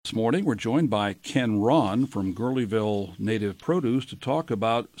This morning, we're joined by Ken Ron from Gurleyville Native Produce to talk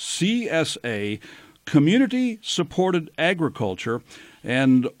about CSA, Community-Supported Agriculture,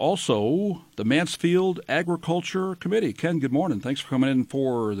 and also the Mansfield Agriculture Committee. Ken, good morning. Thanks for coming in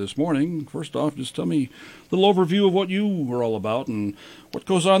for this morning. First off, just tell me a little overview of what you are all about and what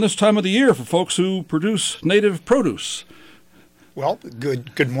goes on this time of the year for folks who produce native produce. Well,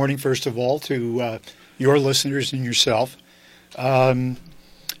 good morning, first of all, to your listeners and yourself.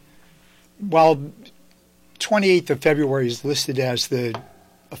 While 28th of February is listed as the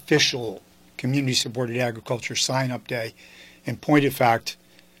official Community-Supported Agriculture Sign-Up Day, in point of fact,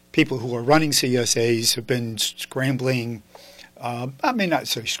 people who are running CSAs have been scrambling, I may not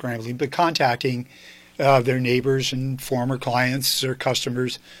say scrambling, but contacting their neighbors and former clients or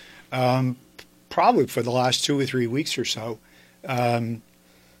customers probably for the last 2 or 3 weeks or so in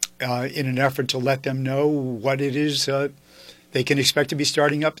an effort to let them know what it is they can expect to be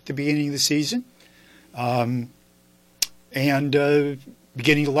starting up at the beginning of the season, and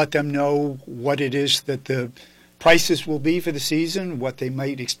beginning to let them know what it is that the prices will be for the season, what they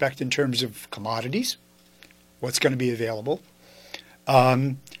might expect in terms of commodities, what's going to be available.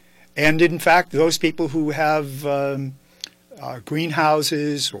 And in fact, those people who have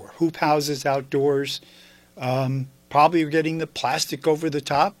greenhouses or hoop houses outdoors probably are getting the plastic over the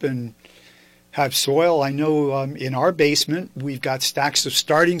top and have soil. I know in our basement we've got stacks of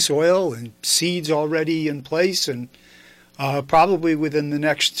starting soil and seeds already in place, and probably within the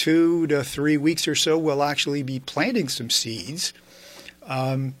next 2 to 3 weeks or so we'll actually be planting some seeds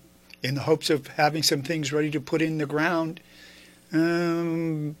in the hopes of having some things ready to put in the ground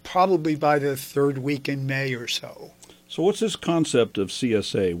probably by the third week in May or so. So what's this concept of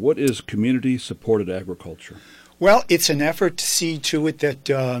CSA? What is Community-Supported Agriculture? Well, it's an effort to see to it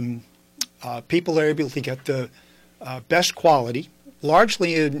that people are able to get the best quality,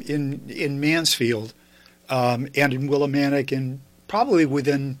 largely in Mansfield and in Willimantic, and probably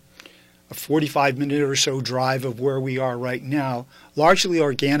within a 45-minute or so drive of where we are right now, largely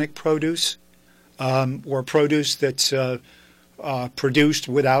organic produce or produce that's produced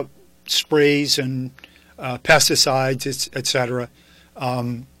without sprays and pesticides, et cetera.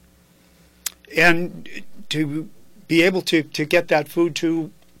 And to be able to get that food to,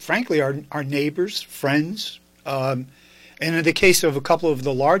 frankly, our neighbors, friends, and in the case of a couple of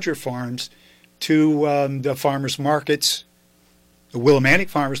the larger farms, to the farmers markets, the Willimantic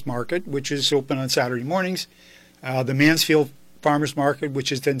Farmers Market, which is open on Saturday mornings, the Mansfield Farmers Market,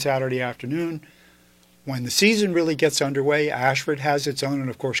 which is then Saturday afternoon. When the season really gets underway, Ashford has its own, and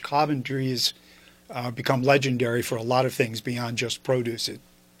of course Coventry has become legendary for a lot of things beyond just produce. A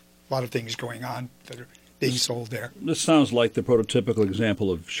lot of things going on that are being sold there. This sounds like the prototypical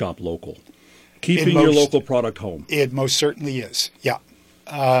example of shop local, keeping your local product home. It most certainly is, yeah.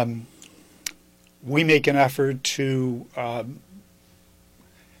 We make an effort to,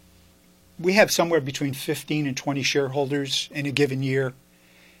 we have somewhere between 15 and 20 shareholders in a given year.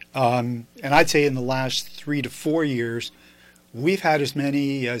 And I'd say in the last 3 to 4 years, we've had as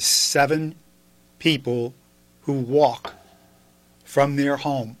many as 7 people who walk from their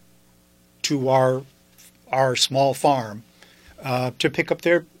home to our small farm to pick up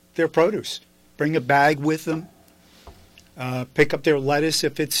their produce, bring a bag with them, pick up their lettuce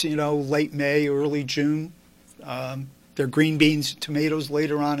if it's late May, early June, their green beans, tomatoes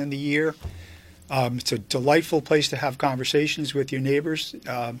later on in the year. It's a delightful place to have conversations with your neighbors.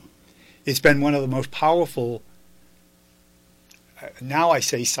 It's been one of the most powerful, now I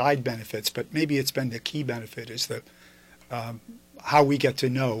say side benefits, but maybe it's been the key benefit, is the how we get to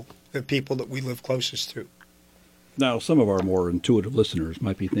know the people that we live closest to. Now, some of our more intuitive listeners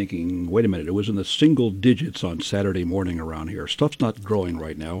might be thinking, wait a minute, it was in the single digits on Saturday morning around here. Stuff's not growing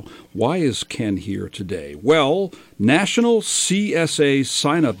right now. Why is Ken here today? Well, National CSA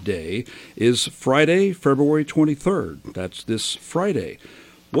Sign-Up Day is Friday, February 23rd. That's this Friday.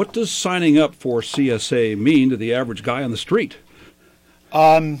 What does signing up for CSA mean to the average guy on the street?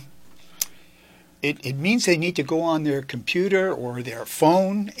 It means they need to go on their computer or their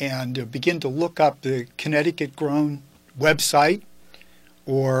phone and begin to look up the Connecticut-grown website,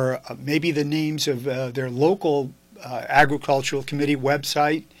 or maybe the names of their local agricultural committee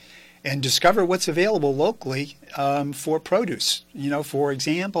website, and discover what's available locally for produce. For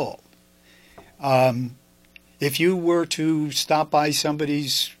example, if you were to stop by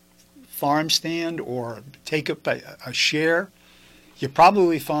somebody's farm stand or take up a share, you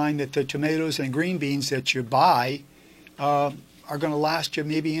probably find that the tomatoes and green beans that you buy are going to last you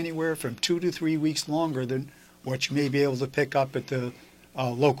maybe anywhere from 2 to 3 weeks longer than what you may be able to pick up at the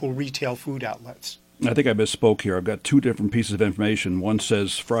local retail food outlets. I think I misspoke here. I've got two different pieces of information. One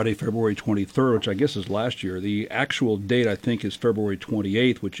says Friday, February 23rd, which I guess is last year. The actual date, I think, is February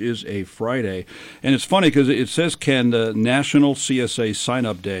 28th, which is a Friday. And it's funny because it says, Ken, the National CSA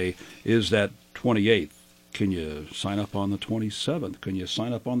Sign-Up Day is that 28th. Can you sign up on the 27th? Can you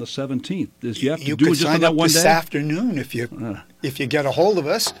sign up on the 17th? You have to do it just on that one day? You could sign up this afternoon if you get a hold of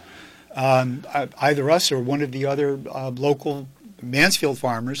us, either us or one of the other local Mansfield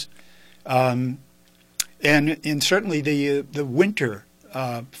farmers. And certainly the winter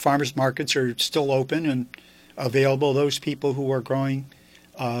farmers markets are still open and available. Those people who are growing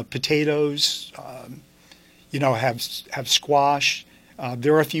potatoes, have squash.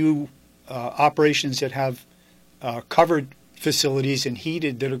 There are a few operations that have covered facilities and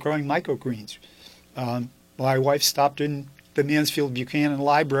heated that are growing microgreens. My wife stopped in the Mansfield Buchanan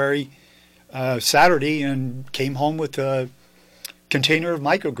Library Saturday and came home with a container of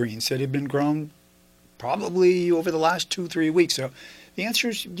microgreens that had been grown probably over the last 2-3 weeks. So the answer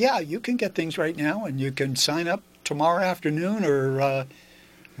is, yeah, you can get things right now, and you can sign up tomorrow afternoon or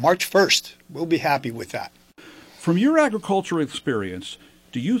March 1st. We'll be happy with that. From your agricultural experience,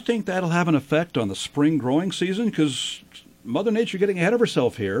 do you think that'll have an effect on the spring growing season? Because Mother Nature getting ahead of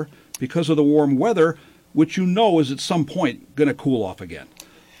herself here because of the warm weather, which is at some point going to cool off again.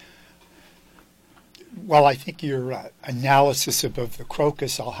 Well, I think your analysis of the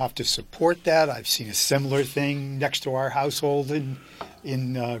crocus, I'll have to support that. I've seen a similar thing next to our household in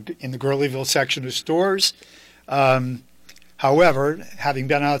the Gurleyville section of stores. However, having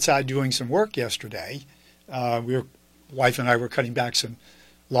been outside doing some work yesterday, wife and I were cutting back some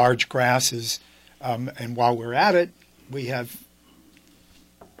large grasses, and while we're at it, we have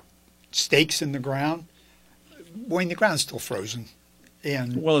stakes in the ground. Well, the ground's still frozen.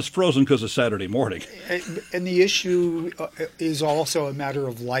 Well, it's frozen because of Saturday morning. And the issue is also a matter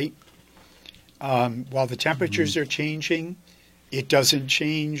of light. While the temperatures are changing, it doesn't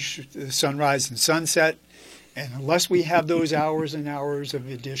change the sunrise and sunset. And unless we have those hours and hours of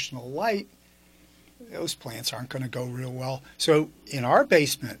additional light, those plants aren't going to go real well. So in our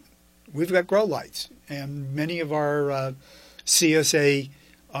basement, we've got grow lights. And many of our CSA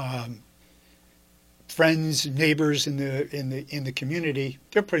friends, neighbors in the community,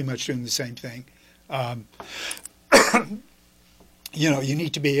 they're pretty much doing the same thing. You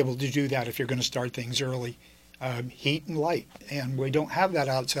need to be able to do that if you're going to start things early. Heat and light, and we don't have that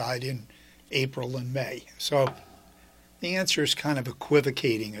outside in April and May. So the answer is kind of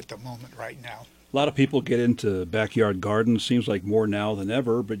equivocating at the moment right now. A lot of people get into backyard gardens, seems like more now than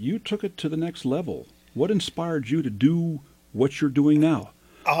ever, but you took it to the next level. What inspired you to do what you're doing now?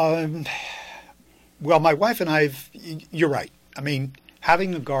 Well, my wife and you're right. I mean,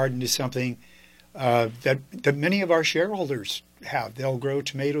 having a garden is something that many of our shareholders have. They'll grow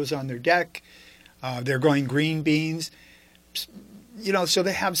tomatoes on their deck. They're growing green beans. So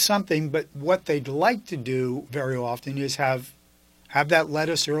they have something, but what they'd like to do very often is have that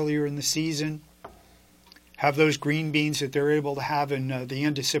lettuce earlier in the season, have those green beans that they're able to have in the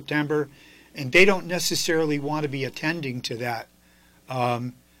end of September, and they don't necessarily want to be attending to that.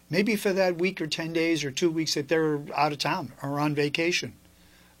 Maybe for that week or 10 days or 2 weeks that they're out of town or on vacation.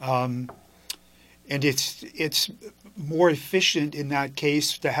 And it's more efficient in that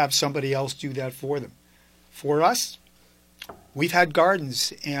case to have somebody else do that for them. For us, we've had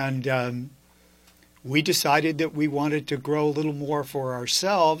gardens, and we decided that we wanted to grow a little more for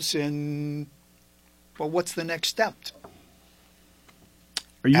ourselves, and, well, what's the next step?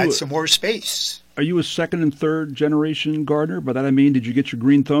 Add some more space. Are you a second and third generation gardener? By that I mean, did you get your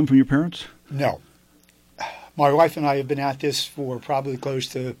green thumb from your parents? No. My wife and I have been at this for probably close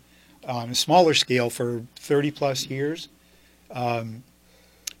to, on a smaller scale, for 30 plus years. The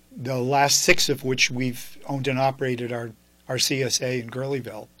last 6 of which we've owned and operated our CSA in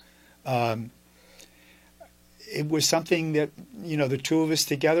Gurleyville. It was something that, the two of us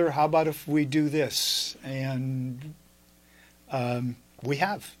together, how about if we do this? And we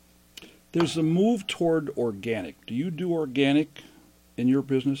have. There's a move toward organic. Do you do organic in your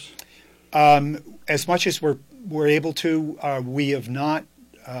business? As much as we're able to, we have not.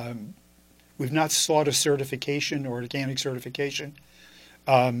 We've not sought a certification or organic certification.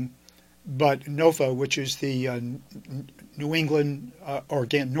 But NOFA, which is the New England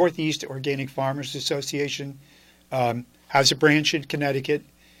Northeast Organic Farmers Association, has a branch in Connecticut.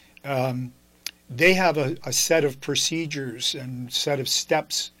 They have a set of procedures and set of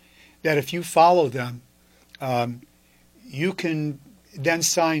steps that if you follow them, you can then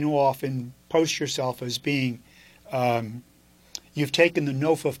sign off and post yourself as being, you've taken the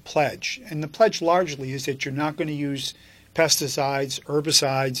NOFA pledge. And the pledge largely is that you're not going to use pesticides,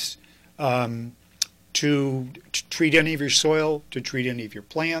 herbicides, to treat any of your soil, to treat any of your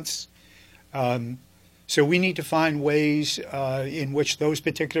plants. So we need to find ways in which those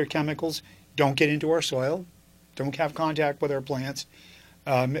particular chemicals don't get into our soil, don't have contact with our plants.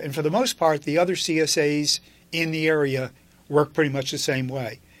 And for the most part, the other CSAs in the area work pretty much the same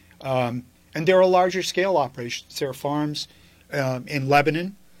way. And there are larger scale operations. There are farms in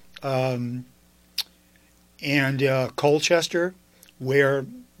Lebanon and Colchester where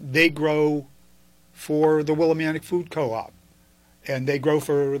they grow for the Willimantic Food Co-op and they grow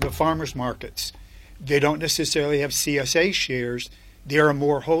for the farmers markets. They don't necessarily have CSA shares. They're a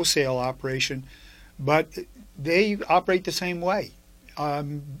more wholesale operation, but they operate the same way.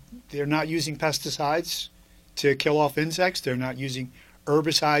 They're not using pesticides to kill off insects. They're not using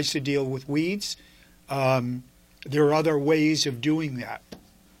herbicides to deal with weeds. There are other ways of doing that.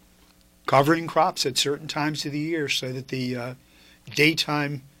 Covering crops at certain times of the year so that the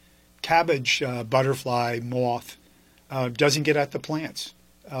daytime cabbage butterfly moth doesn't get at the plants.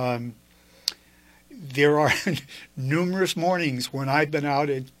 There are numerous mornings when I've been out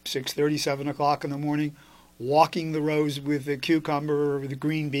at 6:30, 7 o'clock in the morning walking the rows with the cucumber or the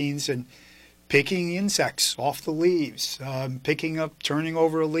green beans and picking insects off the leaves, picking up, turning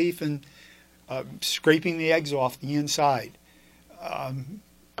over a leaf and scraping the eggs off the inside.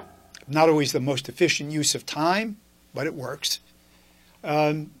 Not always the most efficient use of time, but it works.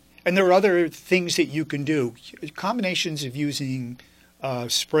 And there are other things that you can do. Combinations of using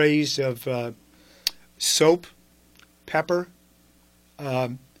sprays of soap, pepper,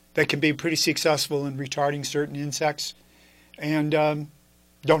 that can be pretty successful in retarding certain insects and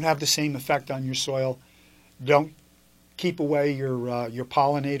don't have the same effect on your soil. Don't keep away your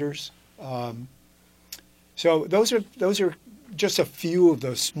pollinators. So those are just a few of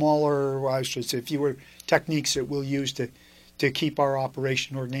the smaller, I should say, fewer techniques that we'll use to keep our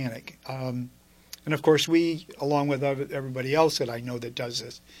operation organic. And of course, we, along with everybody else that I know that does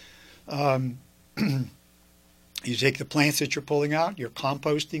this, you take the plants that you're pulling out, you're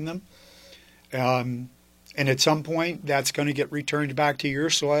composting them, and at some point that's going to get returned back to your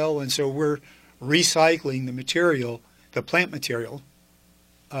soil, and so we're recycling the material, the plant material,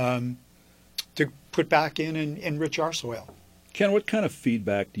 to put back in and enrich our soil. Ken, what kind of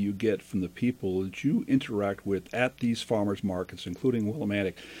feedback do you get from the people that you interact with at these farmers markets, including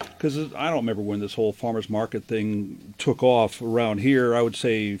Willimantic? Because I don't remember when this whole farmers market thing took off around here. I would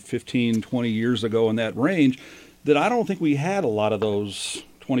say 15, 20 years ago in that range, that I don't think we had a lot of those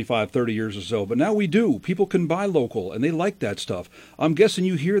 25, 30 years or so. But now we do. People can buy local, and they like that stuff. I'm guessing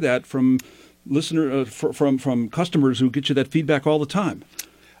you hear that from from customers who get you that feedback all the time.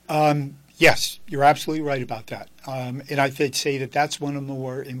 Yes, you're absolutely right about that. And I'd say that that's one of the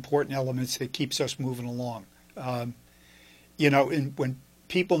more important elements that keeps us moving along. When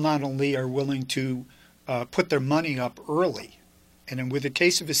people not only are willing to put their money up early, and then with the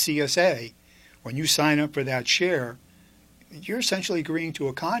case of a CSA, when you sign up for that share, you're essentially agreeing to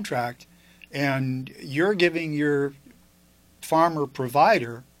a contract, and you're giving your farmer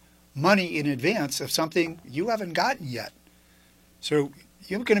provider money in advance of something you haven't gotten yet. So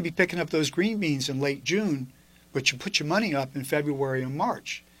you're going to be picking up those green beans in late June, but you put your money up in February and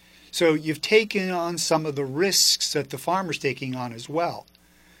March. So you've taken on some of the risks that the farmer's taking on as well.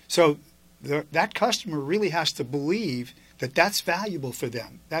 So that customer really has to believe that that's valuable for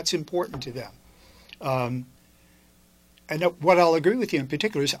them. That's important to them. And what I'll agree with you in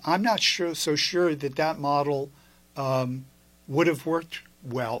particular is I'm not so sure that model would have worked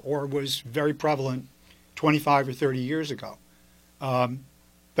well or was very prevalent 25 or 30 years ago.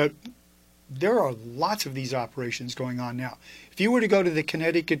 But there are lots of these operations going on now. If you were to go to the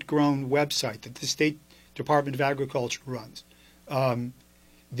Connecticut Grown website that the State Department of Agriculture runs,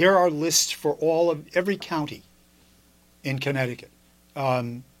 there are lists for every county in Connecticut.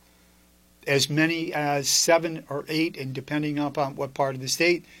 As many as 7 or 8, and depending upon what part of the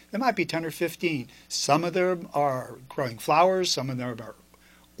state, there might be 10 or 15. Some of them are growing flowers, some of them are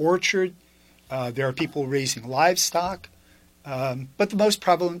orchard. There are people raising livestock. But the most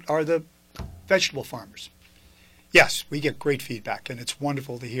prevalent are the vegetable farmers. Yes, we get great feedback, and it's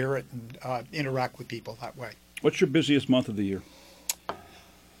wonderful to hear it and interact with people that way. What's your busiest month of the year?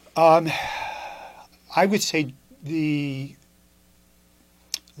 I would say the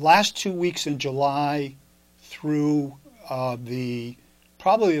last 2 weeks in July through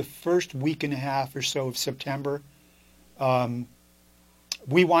probably the first week and a half or so of September,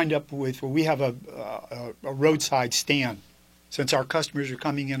 we wind up we have a roadside stand. Since our customers are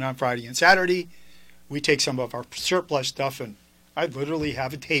coming in on Friday and Saturday, we take some of our surplus stuff, and I literally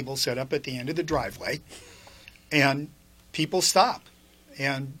have a table set up at the end of the driveway, and people stop.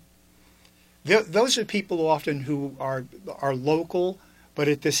 And Those are people often who are local, but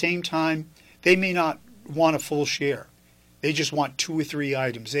at the same time, they may not want a full share. They just want 2 or 3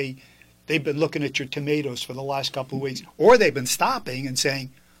 items. They've been looking at your tomatoes for the last couple of weeks, or they've been stopping and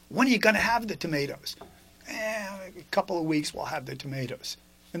saying, "When are you going to have the tomatoes?" A couple of weeks we'll have the tomatoes.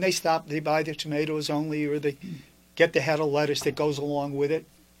 And they stop, they buy the tomatoes only, or they get the head of lettuce that goes along with it.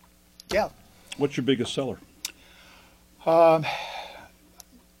 Yeah. What's your biggest seller? I'd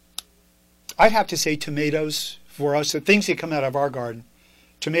have to say tomatoes for us, the things that come out of our garden.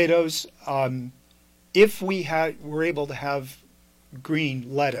 Tomatoes, if were able to have green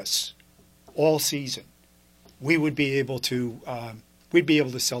lettuce all season, we would be able to we'd be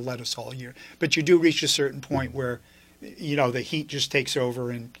able to sell lettuce all year. But you do reach a certain point where, the heat just takes over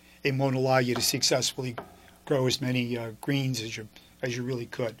and it won't allow you to successfully grow as many greens as you really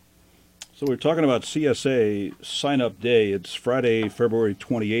could. So we're talking about CSA sign-up day. It's Friday, February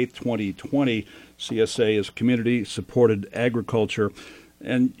 28th, 2020. CSA is Community Supported Agriculture.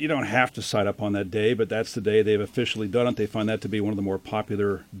 And you don't have to sign up on that day, but that's the day they've officially done it. They find that to be one of the more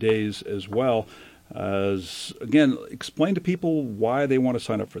popular days as well. Again, explain to people why they want to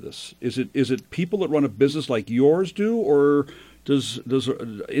sign up for this. Is it people that run a business like yours do, or does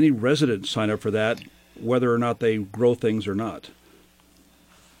any resident sign up for that, whether or not they grow things or not?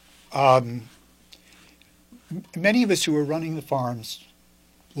 Many of us who are running the farms,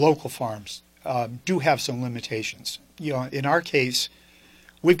 local farms, do have some limitations. In our case,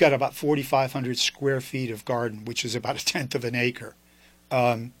 we've got about 4,500 square feet of garden, which is about 1/10 of an acre.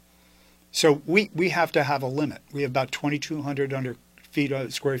 So we have to have a limit. We have about 2,200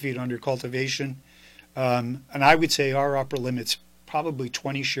 square feet under cultivation. And I would say our upper limit's probably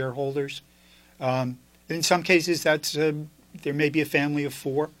 20 shareholders. In some cases, that's there may be a family of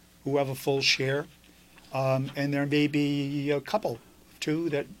 4 who have a full share. And there may be a couple, 2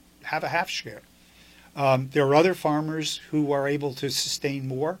 that have a half share. There are other farmers who are able to sustain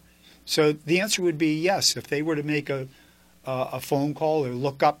more. So the answer would be yes. If they were to make a phone call or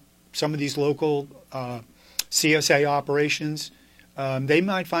look up some of these local CSA operations, they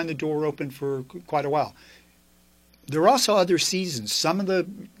might find the door open for quite a while. There are also other seasons. Some of the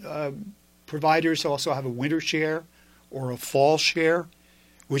providers also have a winter share or a fall share,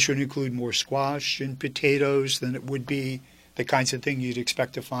 which would include more squash and potatoes than it would be the kinds of things you'd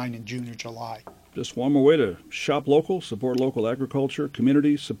expect to find in June or July. Just one more way to shop local, support local agriculture,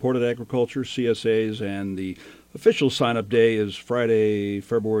 community supported agriculture, CSAs, and the official sign-up day is Friday,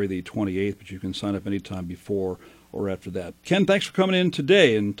 February the 28th, but you can sign up anytime before or after that. Ken, thanks for coming in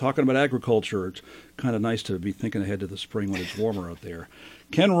today and talking about agriculture. It's kind of nice to be thinking ahead to the spring when it's warmer out there.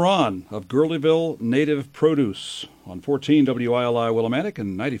 Ken Ron of Gurleyville Native Produce on 14 WILI Willimantic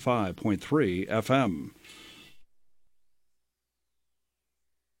and 95.3 FM.